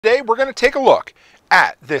Today we're going to take a look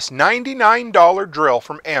at this $99 drill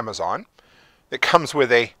from Amazon that comes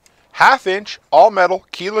with a 1/2 inch all metal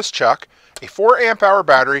keyless chuck, a 4 amp hour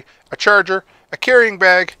battery, a charger, a carrying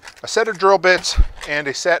bag, a set of drill bits, and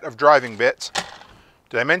a set of driving bits.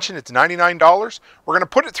 Did I mention it's $99? We're going to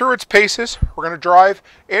put it through its paces. We're going to drive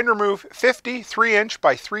and remove 50 3-inch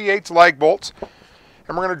by 3/8 lag bolts,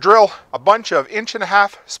 and we're going to drill a bunch of 1.5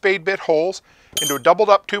 inch spade bit holes into a doubled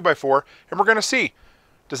up 2x4, and we're going to see,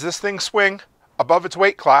 does this thing swing above its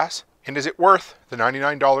weight class, and is it worth the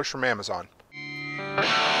 $99 from Amazon?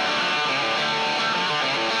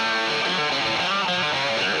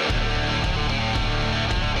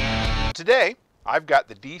 Today, I've got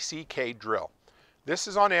the DCK drill. This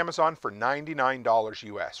is on Amazon for $99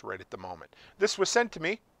 US right at the moment. This was sent to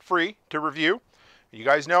me free to review. You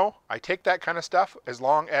guys know I take that kind of stuff as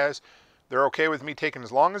long as they're okay with me taking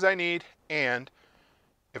as long as I need, and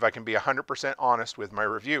if I can be 100% honest with my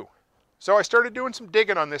review. So I started doing some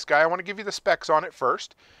digging on this guy. I want to give you the specs on it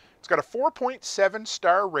first. It's got a 4.7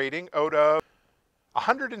 star rating out of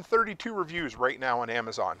 132 reviews right now on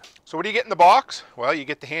Amazon. So what do you get in the box? Well, you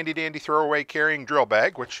get the handy dandy throwaway carrying drill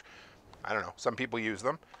bag, which, I don't know, some people use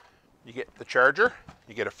them. You get the charger,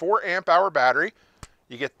 you get a 4 amp hour battery,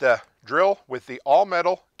 you get the drill with the all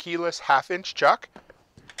metal keyless 1/2 inch chuck,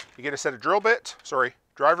 you get a set of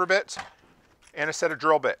driver bits, and a set of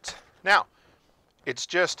drill bits. Now, it's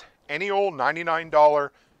just any old $99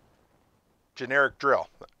 generic drill.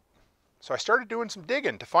 So I started doing some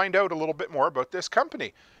digging to find out a little bit more about this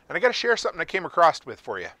company. And I got to share something I came across with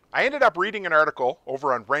for you. I ended up reading an article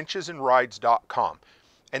over on wrenchesandrides.com,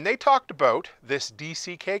 and they talked about this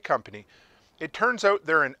DCK company. It turns out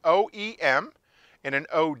they're an OEM and an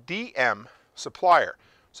ODM supplier.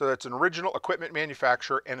 So that's an original equipment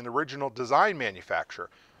manufacturer and an original design manufacturer.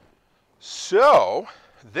 So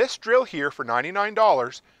this drill here for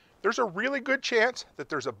 $99, there's a really good chance that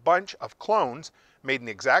there's a bunch of clones made in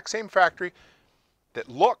the exact same factory that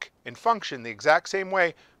look and function the exact same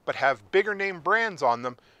way, but have bigger name brands on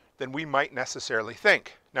them than we might necessarily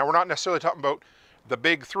think. Now, we're not necessarily talking about the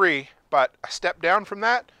big three, but a step down from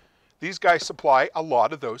that, these guys supply a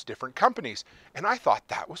lot of those different companies. And I thought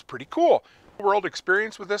that was pretty cool. World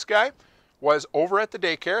experience with this guy was over at the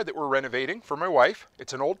daycare that we're renovating for my wife.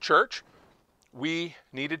 It's an old church. We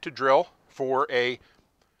needed to drill for a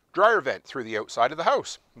dryer vent through the outside of the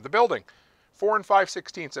house, the building. 4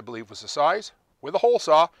 5/16 I believe was the size, with a hole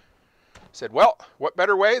saw. Said, well, what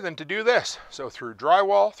better way than to do this? So through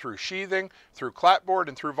drywall, through sheathing, through clapboard,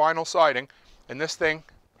 and through vinyl siding, and this thing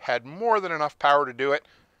had more than enough power to do it.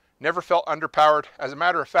 Never felt underpowered. As a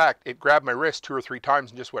matter of fact, it grabbed my wrist 2 or 3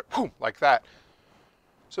 times and just went boom, like that.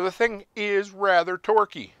 So the thing is rather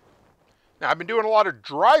torquey. Now, I've been doing a lot of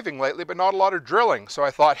driving lately, but not a lot of drilling. So I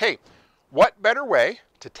thought, hey, what better way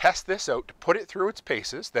to test this out, to put it through its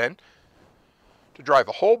paces, than to drive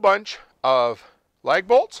a whole bunch of lag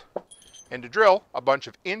bolts and to drill a bunch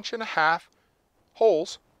of 1.5 inch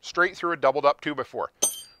holes straight through a doubled up 2x4.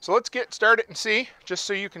 So let's get started and see, just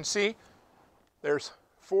so you can see, there's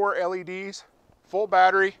 4 LEDs, full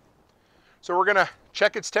battery. So we're gonna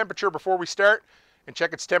check its temperature before we start and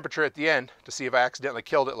check its temperature at the end to see if I accidentally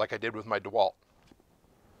killed it like I did with my DeWalt.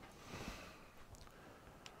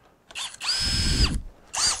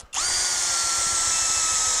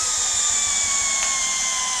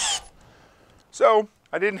 So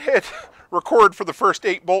I didn't hit record for the first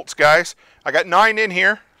 8 bolts, guys. I got 9 in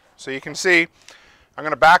here, so you can see. I'm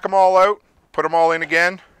gonna back them all out, put them all in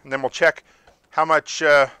again, and then we'll check how much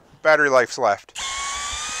battery life's left.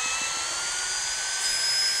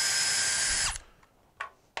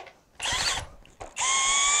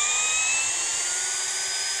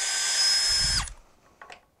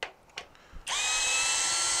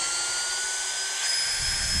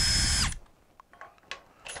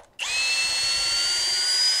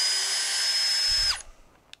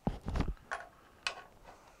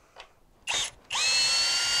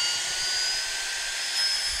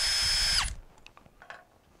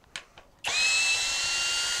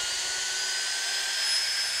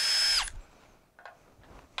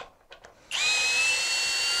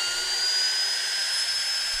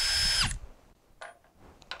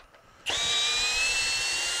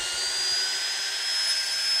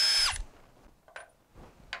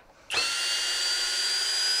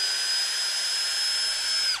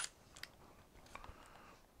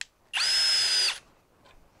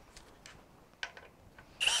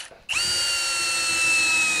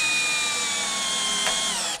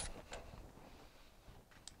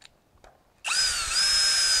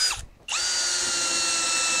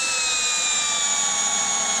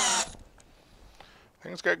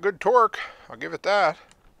 Thing's got good torque, I'll give it that.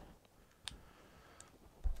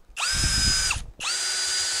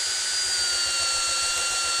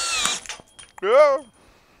 Oh!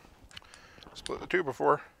 Split the two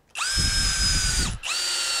before.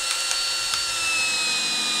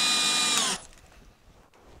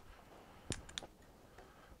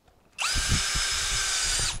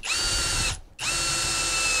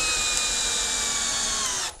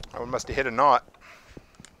 That one must have hit a knot.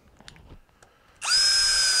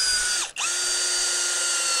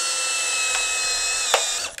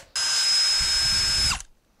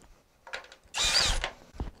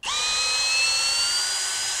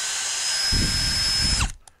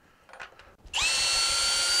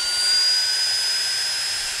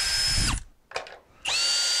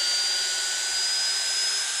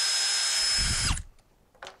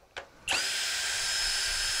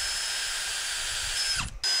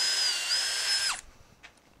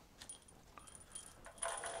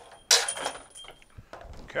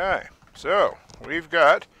 Okay, so we've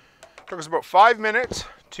got, took us about 5 minutes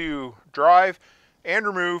to drive and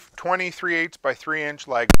remove 23/8 by 3 inch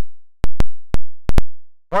lag.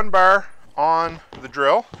 1 bar on the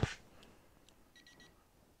drill.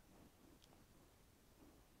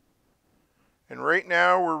 And right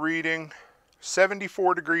now we're reading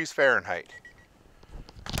 74 degrees Fahrenheit.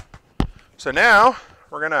 So now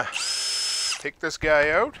we're gonna take this guy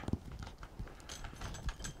out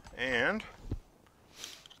and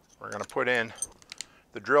we're going to put in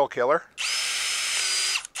the drill killer.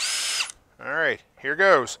 All right, here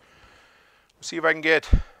goes. Let's see if I can get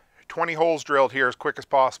 20 holes drilled here as quick as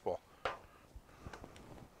possible.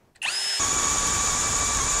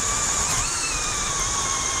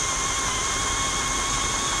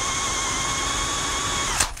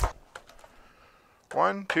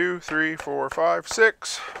 One, two, three, four, five,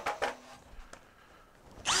 six.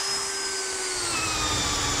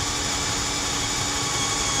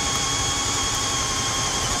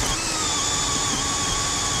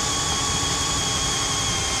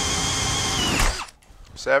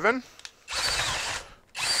 Seven.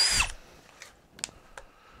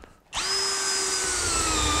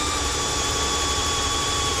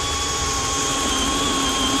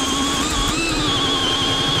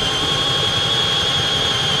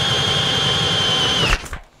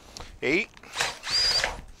 Eight.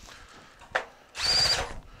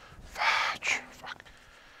 Fudge. Fuck.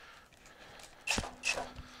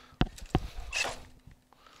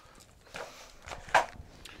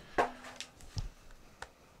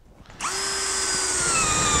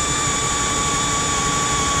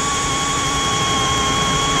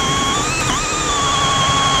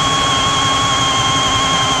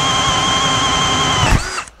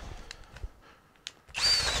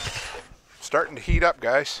 Starting to heat up,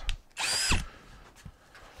 guys.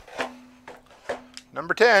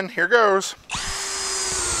 Number 10, here goes.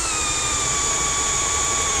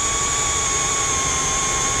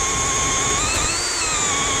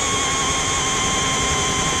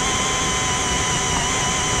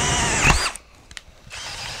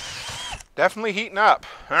 Definitely heating up.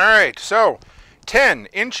 All right, so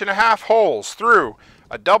 10.5-inch holes through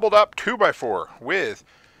a doubled up 2x4 with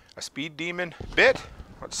a Speed Demon bit.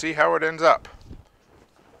 Let's see how it ends up.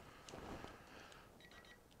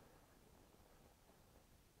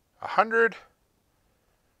 A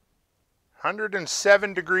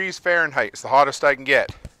 107 degrees Fahrenheit is the hottest I can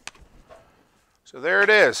get. So there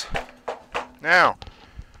it is. Now,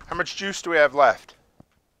 how much juice do we have left?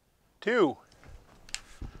 2.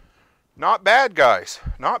 Not bad, guys.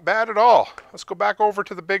 Not bad at all. Let's go back over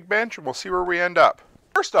to the big bench and we'll see where we end up.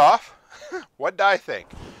 First off, what did I think?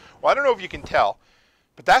 Well, I don't know if you can tell,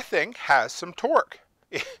 but that thing has some torque.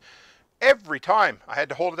 Every time I had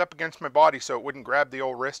to hold it up against my body so it wouldn't grab the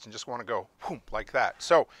old wrist and just want to go boom, like that.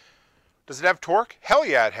 So, does it have torque? Hell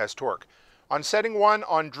yeah, it has torque. On setting 1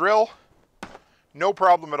 on drill, no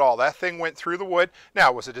problem at all. That thing went through the wood.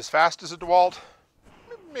 Now, was it as fast as a DeWalt?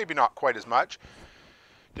 Maybe not quite as much.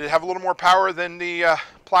 Did it have a little more power than the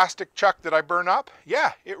plastic chuck that I burn up?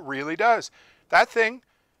 Yeah, it really does. That thing,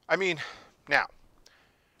 I mean, now,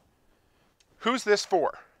 who's this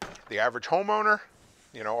for? The average homeowner?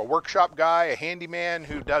 You know, a workshop guy, a handyman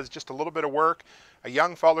who does just a little bit of work, a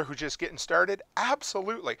young fella who's just getting started?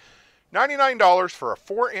 Absolutely. $99 for a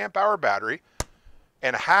 4 amp hour battery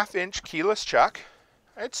and a 1/2-inch keyless chuck.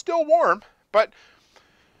 It's still warm, but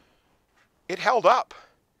it held up.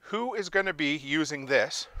 Who is going to be using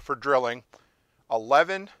this for drilling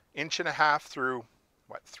 11.5-inch through,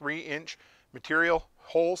 what, 3-inch material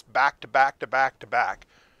holes back to back to back to back?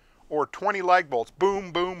 Or 20 lag bolts,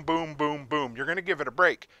 boom, boom, boom, boom, boom. You're going to give it a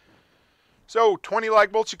break. So 20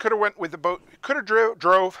 lag bolts, you could have went with about, could have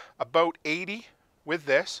drove about 80 with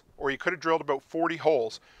this, or you could have drilled about 40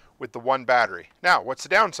 holes with the one battery. Now, what's the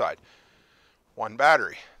downside? one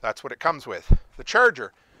battery. That's what it comes with. The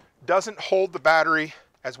charger doesn't hold the battery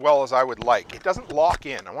as well as I would like. It doesn't lock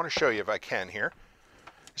in. I want to show you if I can here.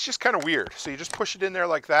 It's just kind of weird. So you just push it in there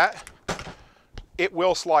like that. It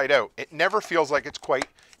will slide out. It never feels like it's quite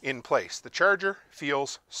in place. The charger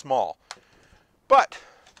feels small. But,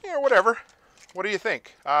 you know, whatever. What do you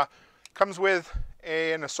think? Comes with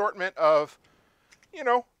an assortment of, you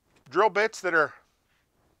know, drill bits that are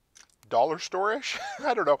dollar store-ish.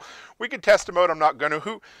 I don't know. We could test them out. I'm not going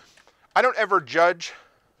to. I don't ever judge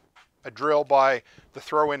a drill by the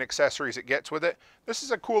throw-in accessories it gets with it. This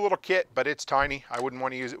is a cool little kit, but it's tiny. I wouldn't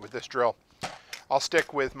want to use it with this drill. I'll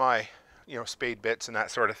stick with my, you know, spade bits and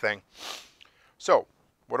that sort of thing. So,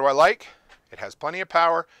 what do I like? It has plenty of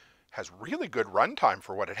power, has really good runtime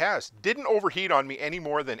for what it has. Didn't overheat on me any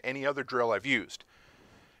more than any other drill I've used.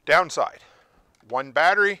 Downside, one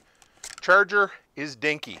battery, charger is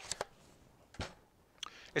dinky.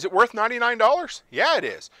 Is it worth $99? Yeah, it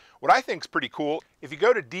is. What I think is pretty cool, if you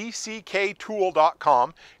go to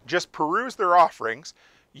dcktool.com, just peruse their offerings,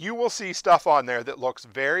 you will see stuff on there that looks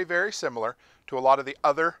very, very similar to a lot of the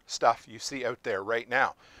other stuff you see out there right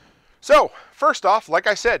now. So, first off, like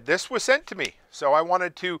I said, this was sent to me. So I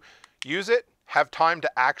wanted to use it, have time to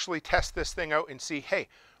actually test this thing out and see, hey,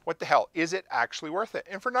 what the hell, is it actually worth it?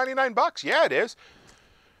 And for 99 bucks, yeah, it is.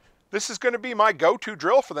 This is going to be my go-to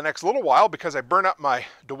drill for the next little while because I burn up my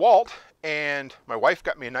DeWalt, and my wife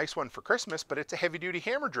got me a nice one for Christmas, but it's a heavy-duty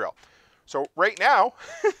hammer drill. So right now,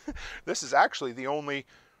 this is actually the only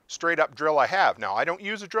straight-up drill I have. Now, I don't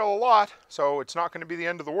use a drill a lot, so it's not going to be the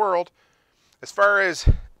end of the world. As far as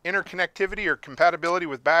interconnectivity or compatibility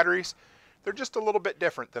with batteries, they're just a little bit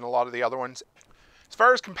different than a lot of the other ones. As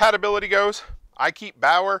far as compatibility goes, I keep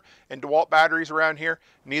Bauer and DeWalt batteries around here.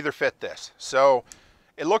 Neither fit this. So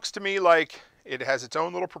it looks to me like it has its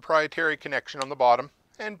own little proprietary connection on the bottom,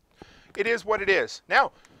 and it is what it is.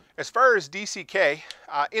 Now, as far as DCK,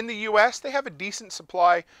 in the US, they have a decent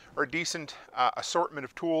supply or a decent assortment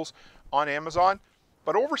of tools on Amazon,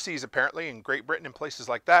 but overseas apparently, in Great Britain and places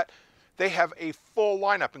like that, they have a full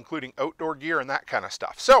lineup, including outdoor gear and that kind of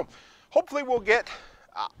stuff. So hopefully we'll get,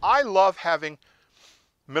 I love having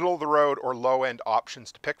middle of the road or low end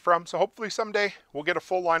options to pick from. So hopefully someday we'll get a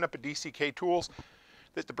full lineup of DCK tools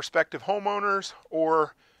that the prospective homeowners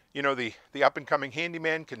or, you know, the up and coming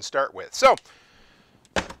handyman can start with. So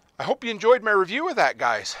I hope you enjoyed my review of that,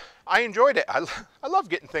 guys. I enjoyed it. I love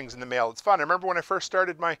getting things in the mail. It's fun. I remember when I first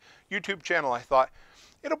started my YouTube channel, I thought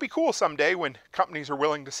it'll be cool someday when companies are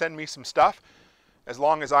willing to send me some stuff, as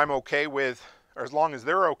long as I'm okay with, or as long as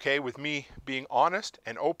they're okay with me being honest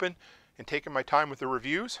and open and taking my time with the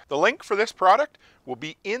reviews. The link for this product will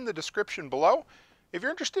be in the description below. If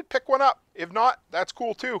you're interested, pick one up. If not, that's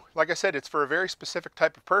cool too. Like I said, it's for a very specific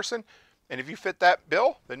type of person, and if you fit that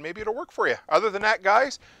bill, then maybe it'll work for you. Other than that,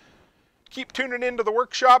 guys, keep tuning into the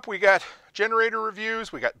workshop. We got generator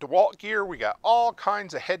reviews, we got DeWalt gear, we got all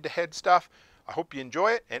kinds of head-to-head stuff. I hope you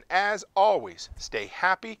enjoy it, and as always, stay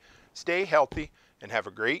happy, stay healthy, and have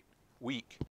a great week.